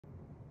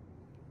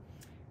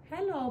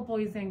Hello,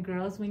 boys and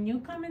girls. When you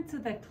come into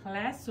the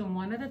classroom,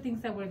 one of the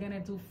things that we're going to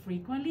do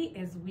frequently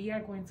is we are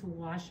going to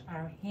wash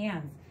our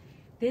hands.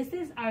 This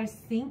is our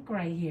sink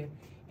right here,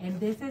 and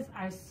this is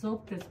our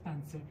soap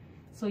dispenser.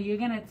 So you're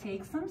going to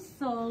take some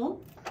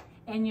soap,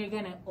 and you're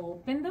going to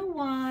open the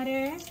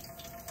water,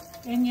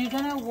 and you're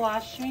going to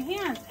wash your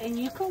hands. And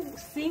you can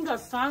sing a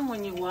song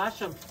when you wash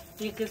them.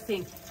 You can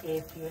sing,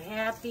 if you're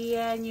happy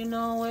and you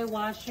know it,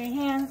 wash your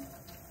hands.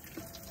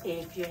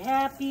 If you're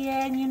happy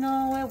and you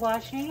know it,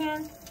 wash your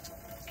hands.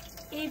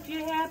 If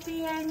you're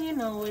happy and you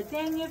know it,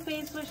 then your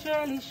face will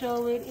surely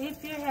show it.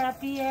 If you're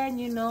happy and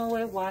you know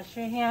it, wash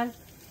your hands.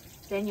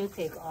 Then you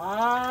take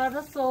all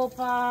the soap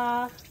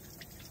off.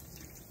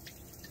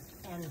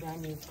 And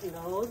then you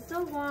close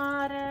the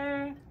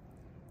water.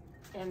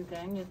 And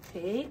then you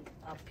take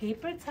a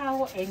paper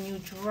towel and you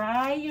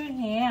dry your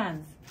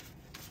hands.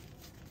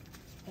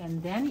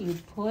 And then you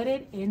put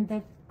it in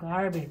the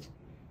garbage.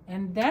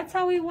 And that's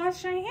how we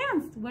wash our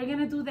hands. We're going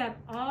to do that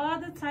all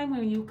the time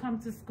when you come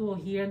to school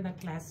here in the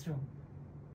classroom.